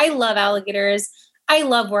cliche. I love alligators. I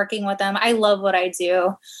love working with them. I love what I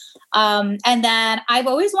do. And then I've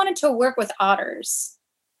always wanted to work with otters.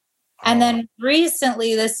 And then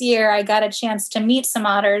recently this year, I got a chance to meet some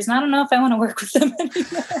otters, and I don't know if I want to work with them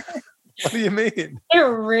anymore. What do you mean?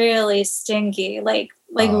 They're really stinky, like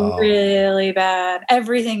Oh. really bad.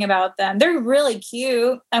 Everything about them. They're really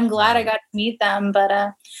cute. I'm glad I got to meet them, but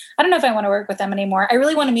I don't know if I want to work with them anymore. I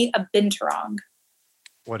really want to meet a binturong.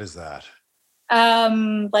 What is that?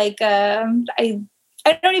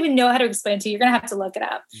 I don't even know how to explain it to you. You're gonna have to look it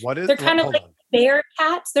up. What is? They're kind of hold like on. bear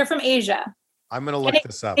cats. They're from Asia. I'm gonna look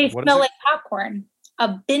this up. They What is smell it? like popcorn.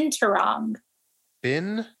 A binturong.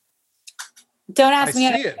 Bin? Don't I ask see me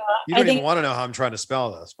how to it. spell You it. don't I think even want to know how I'm trying to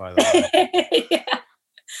spell this, by the way. yeah.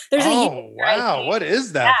 There's a Oh yeast, I wow! think. What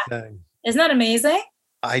is that thing? Isn't that amazing?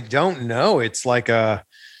 I don't know. It's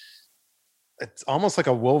almost like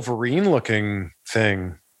a Wolverine-looking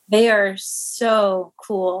thing. They are so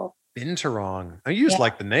cool. Binturong. I just Yeah.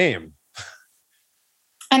 like the name.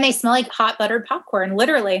 And they smell like hot buttered popcorn.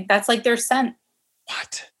 Literally. That's like their scent.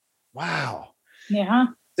 What? Wow. Yeah.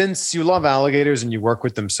 Since you love alligators and you work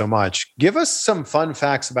with them so much, give us some fun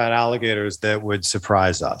facts about alligators that would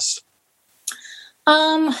surprise us.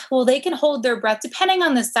 Well, they can hold their breath, depending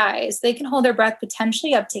on the size, they can hold their breath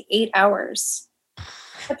potentially up to 8 hours.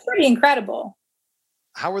 That's pretty incredible.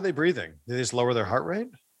 How are they breathing? They just lower their heart rate?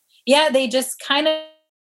 Yeah, they just kind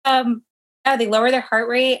of they lower their heart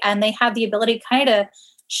rate, and they have the ability kind of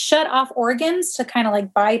shut off organs to kind of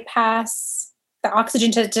like bypass the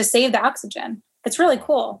oxygen to save the oxygen. It's really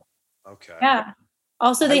cool. Okay. Yeah.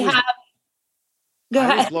 Also, they I was- have. Go I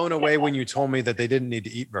was ahead. blown away when you told me that they didn't need to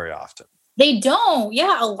eat very often. They don't.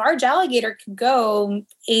 Yeah, a large alligator could go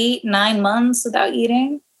 8-9 months without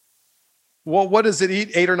eating, Well, what does it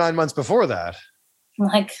eat 8 or 9 months before that?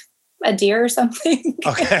 like a deer or something.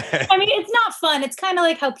 Okay. I mean, it's not fun. It's kind of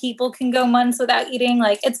like how people can go months without eating.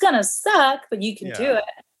 Like, it's gonna suck, but you can Yeah. do it.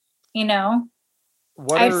 You know.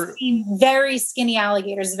 What I've are seen very skinny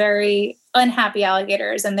alligators, very unhappy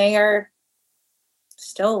alligators, and they are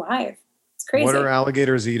still alive. It's crazy. what are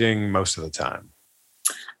alligators eating most of the time?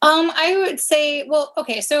 I would say, well,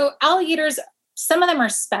 okay, so alligators, some of them are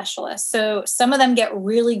specialists. So some of them get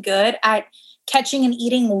really good at catching and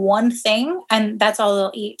eating one thing, and that's all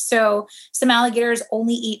they'll eat. So some alligators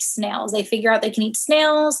only eat snails. They figure out they can eat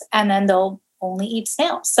snails, and then they'll only eat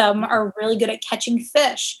snails. Some are really good at catching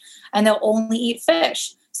fish, and they'll only eat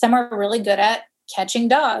fish. Some are really good at catching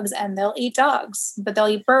dogs, and they'll eat dogs, but they'll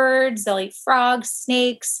eat birds, they'll eat frogs,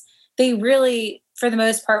 snakes. They really, for the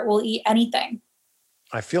most part, will eat anything.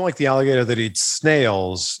 I feel like the alligator that eats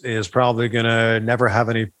snails is probably going to never have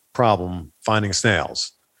any problem finding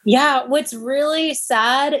snails. Yeah, what's really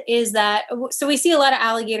sad is that, so we see a lot of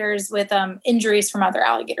alligators with injuries from other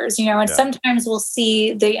alligators, and Yeah. sometimes we'll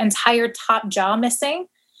see the entire top jaw missing.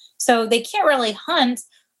 So they can't really hunt,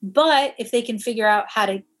 but if they can figure out how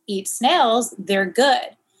to eat snails, they're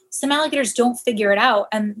good. Some alligators don't figure it out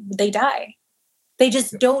and they die. They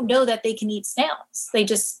just don't know that they can eat snails. They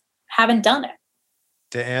just haven't done it.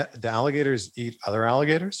 Do alligators eat other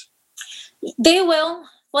alligators? They will,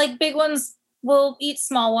 like big ones will eat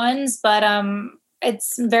small ones, but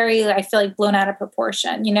it's very, I feel like, blown out of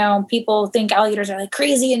proportion. You know, people think alligators are like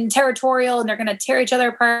crazy and territorial and they're going to tear each other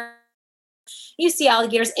apart. You see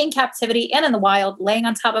alligators in captivity and in the wild laying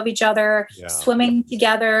on top of each other, swimming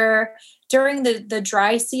together. During the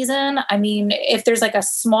dry season, I mean, if there's like a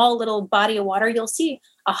small little body of water, you'll see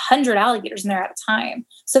 100 alligators in there at a time.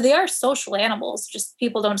 So they are social animals, just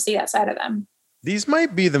people don't see that side of them. These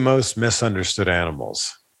might be the most misunderstood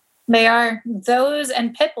animals. They are. Those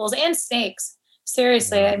and pit bulls and snakes.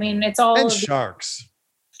 Seriously, I mean, it's all. And sharks.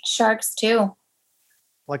 Sharks too.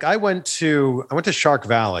 Like I went to Shark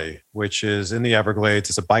Valley, which is in the Everglades.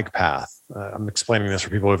 It's a bike path. I'm explaining this for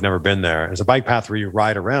people who've never been there. It's a bike path where you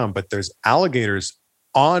ride around, but there's alligators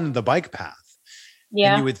on the bike path.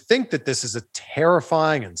 Yeah. And you would think that this is a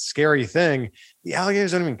terrifying and scary thing. The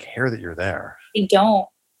alligators don't even care that you're there. They don't.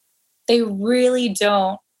 They really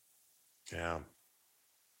don't. Yeah.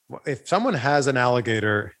 Well, if someone has an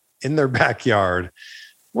alligator in their backyard,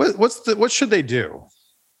 what should they do?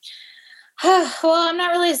 Well, I'm not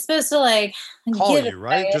really supposed to like Call give you,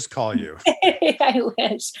 right? advice. Just call you. I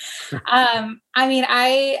wish. I mean,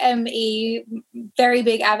 I am a very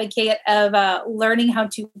big advocate of learning how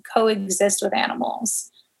to coexist with animals,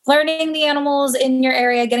 learning the animals in your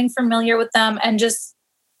area, getting familiar with them, and just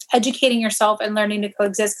educating yourself and learning to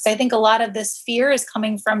coexist. Because I think a lot of this fear is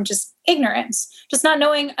coming from just ignorance, just not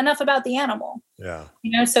knowing enough about the animal. Yeah.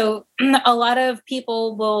 You know, so a lot of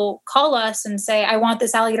people will call us and say, I want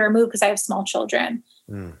this alligator removed because I have small children.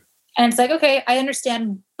 Mm. And it's like, okay, I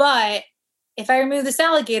understand. But if I remove this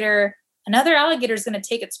alligator, another alligator is going to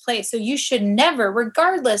take its place. So you should never,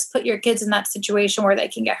 regardless, put your kids in that situation where they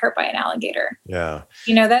can get hurt by an alligator. Yeah.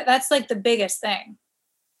 You know, that's like the biggest thing.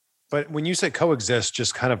 But when you say coexist,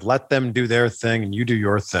 just kind of let them do their thing and you do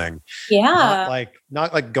your thing. Yeah.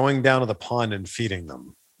 Not like going down to the pond and feeding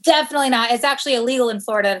them. Definitely not. It's actually illegal in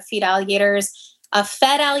Florida to feed alligators. A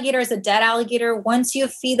fed alligator is a dead alligator. Once you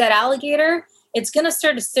feed that alligator, it's going to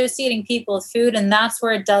start associating people with food, and that's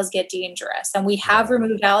where it does get dangerous. And we have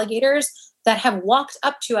removed alligators that have walked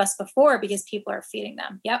up to us before because people are feeding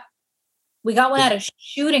them. Yep. We got one at a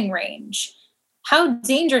shooting range. How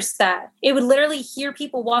dangerous is that? It would literally hear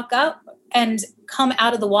people walk up and come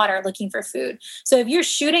out of the water looking for food. So if you're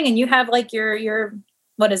shooting and you have like your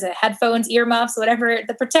what is it, headphones, earmuffs, whatever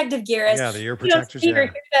the protective gear is. Yeah, the ear protectors. You don't feed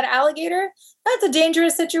or hear that alligator, that's a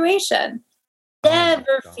dangerous situation.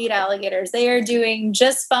 Never feed alligators. They are doing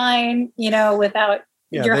just fine, you know, without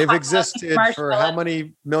your they've hot existed for how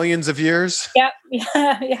many millions of years? Yep.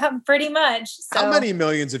 Yeah, pretty much. So, How many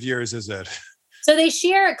millions of years is it? So they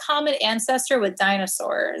share a common ancestor with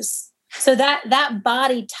dinosaurs. So that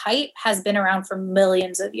body type has been around for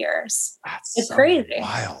millions of years. It's so crazy.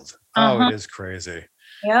 Wild. Oh, it is crazy.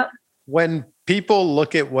 Yep. When people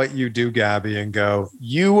look at what you do, Gabby, and go,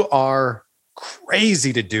 you are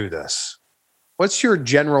crazy to do this, what's your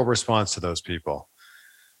general response to those people?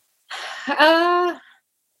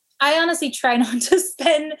 I honestly try not to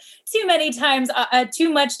spend too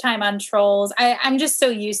much time on trolls. I'm just so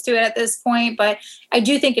used to it at this point, but I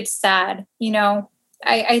do think it's sad. You know,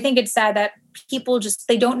 I think it's sad that people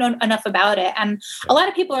they don't know enough about it. And a lot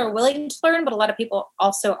of people are willing to learn, but a lot of people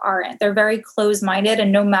also aren't. They're very closed-minded,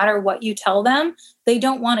 and no matter what you tell them, they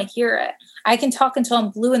don't want to hear it. I can talk until I'm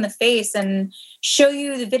blue in the face and show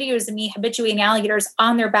you the videos of me habituating alligators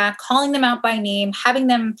on their back, calling them out by name, having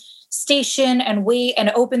them station and wait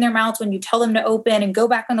and open their mouths when you tell them to open and go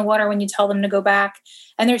back in the water when you tell them to go back.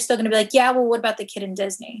 And they're still going to be like, yeah, well, what about the kid in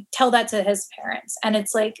Disney? Tell that to his parents. And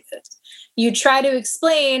it's like, you try to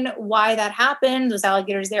explain why that happened. Those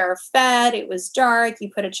alligators there are fed. It was dark. You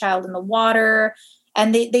put a child in the water,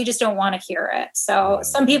 and they just don't want to hear it. So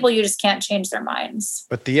some people, you just can't change their minds.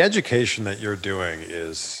 But the education that you're doing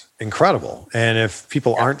is incredible. And if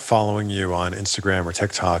people aren't following you on Instagram or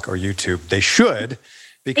TikTok or YouTube, they should,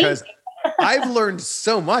 because I've learned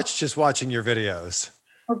so much just watching your videos.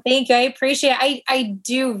 Well, thank you. I appreciate it. I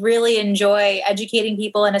do really enjoy educating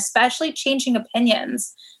people and especially changing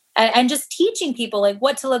opinions and just teaching people like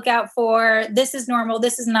what to look out for. This is normal.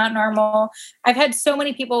 This is not normal. I've had so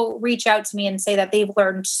many people reach out to me and say that they've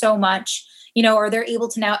learned so much, or they're able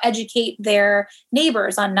to now educate their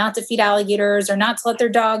neighbors on not to feed alligators or not to let their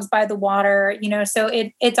dogs by the water, so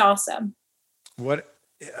it's awesome. What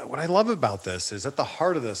I love about this is at the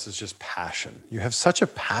heart of this is just passion. You have such a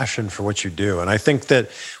passion for what you do. And I think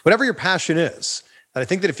that whatever your passion is, I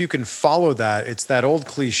think that if you can follow that, it's that old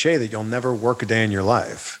cliche that you'll never work a day in your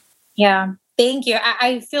life. Yeah. Thank you.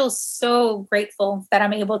 I feel so grateful that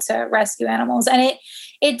I'm able to rescue animals. And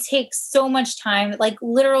it takes so much time, like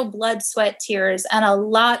literal blood, sweat, tears, and a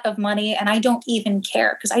lot of money. And I don't even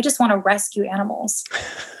care because I just want to rescue animals.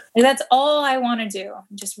 Like, that's all I want to do.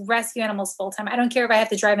 Just rescue animals full time. I don't care if I have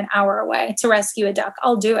to drive an hour away to rescue a duck.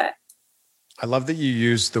 I'll do it. I love that you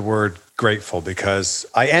use the word grateful, because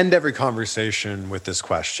I end every conversation with this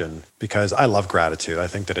question because I love gratitude. I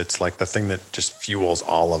think that it's like the thing that just fuels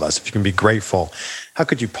all of us. If you can be grateful, how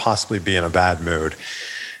could you possibly be in a bad mood?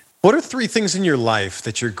 What are 3 things in your life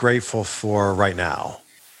that you're grateful for right now?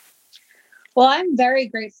 Well, I'm very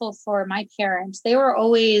grateful for my parents. They were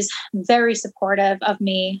always very supportive of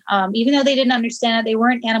me. Even though they didn't understand it, they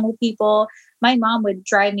weren't animal people. My mom would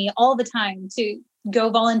drive me all the time to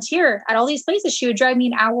go volunteer at all these places. She would drive me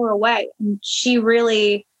an hour away. And she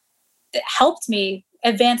really helped me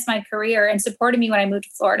advance my career and supported me when I moved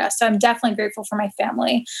to Florida. So I'm definitely grateful for my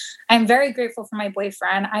family. I'm very grateful for my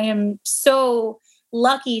boyfriend. I am so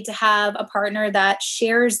lucky to have a partner that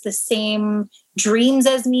shares the same dreams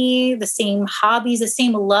as me, the same hobbies, the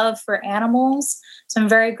same love for animals. So I'm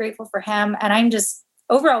very grateful for him. And I'm just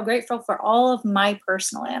overall grateful for all of my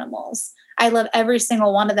personal animals. I love every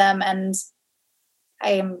single one of them. And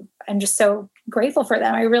I'm just so grateful for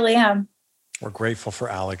them. I really am. We're grateful for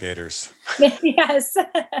alligators. Yes.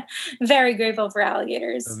 Very grateful for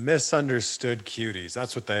alligators. The misunderstood cuties.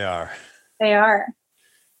 That's what they are. They are.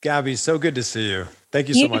 Gabby, so good to see you. Thank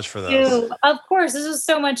you so much for this. Too. Of course. This was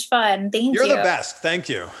so much fun. Thank you. You're the best. Thank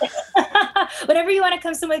you. Whenever you want to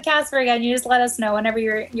come swim with Casper again, you just let us know whenever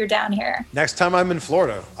you're down here. Next time I'm in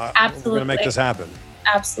Florida, Absolutely. we're going to make this happen.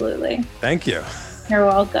 Absolutely. Thank you. You're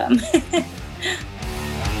welcome.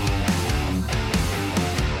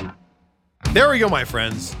 There we go, my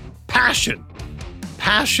friends. Passion.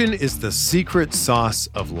 Passion is the secret sauce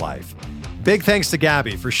of life. Big thanks to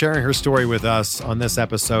Gabby for sharing her story with us on this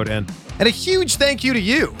episode. And a huge thank you to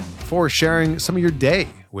you for sharing some of your day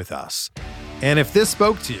with us. And if this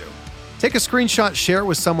spoke to you, take a screenshot, share it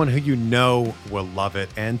with someone who you know will love it,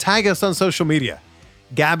 and tag us on social media.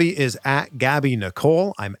 Gabby is at Gabby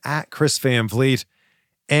Nicole. I'm at Chris Van Vliet.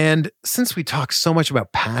 And since we talk so much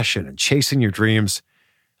about passion and chasing your dreams,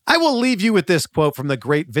 I will leave you with this quote from the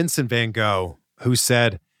great Vincent van Gogh, who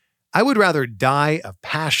said, "I would rather die of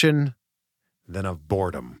passion than of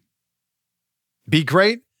boredom." Be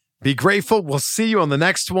great. Be grateful. We'll see you on the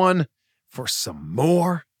next one for some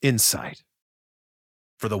more insight.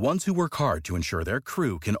 For the ones who work hard to ensure their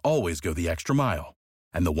crew can always go the extra mile,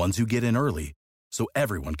 and the ones who get in early so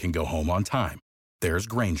everyone can go home on time, there's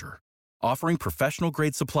Grainger, offering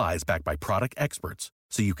professional-grade supplies backed by product experts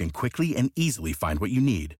so you can quickly and easily find what you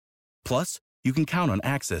need. Plus, you can count on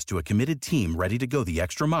access to a committed team ready to go the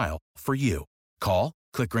extra mile for you. Call,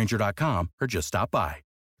 click Grainger.com, or just stop by.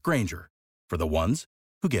 Grainger, for the ones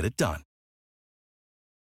who get it done.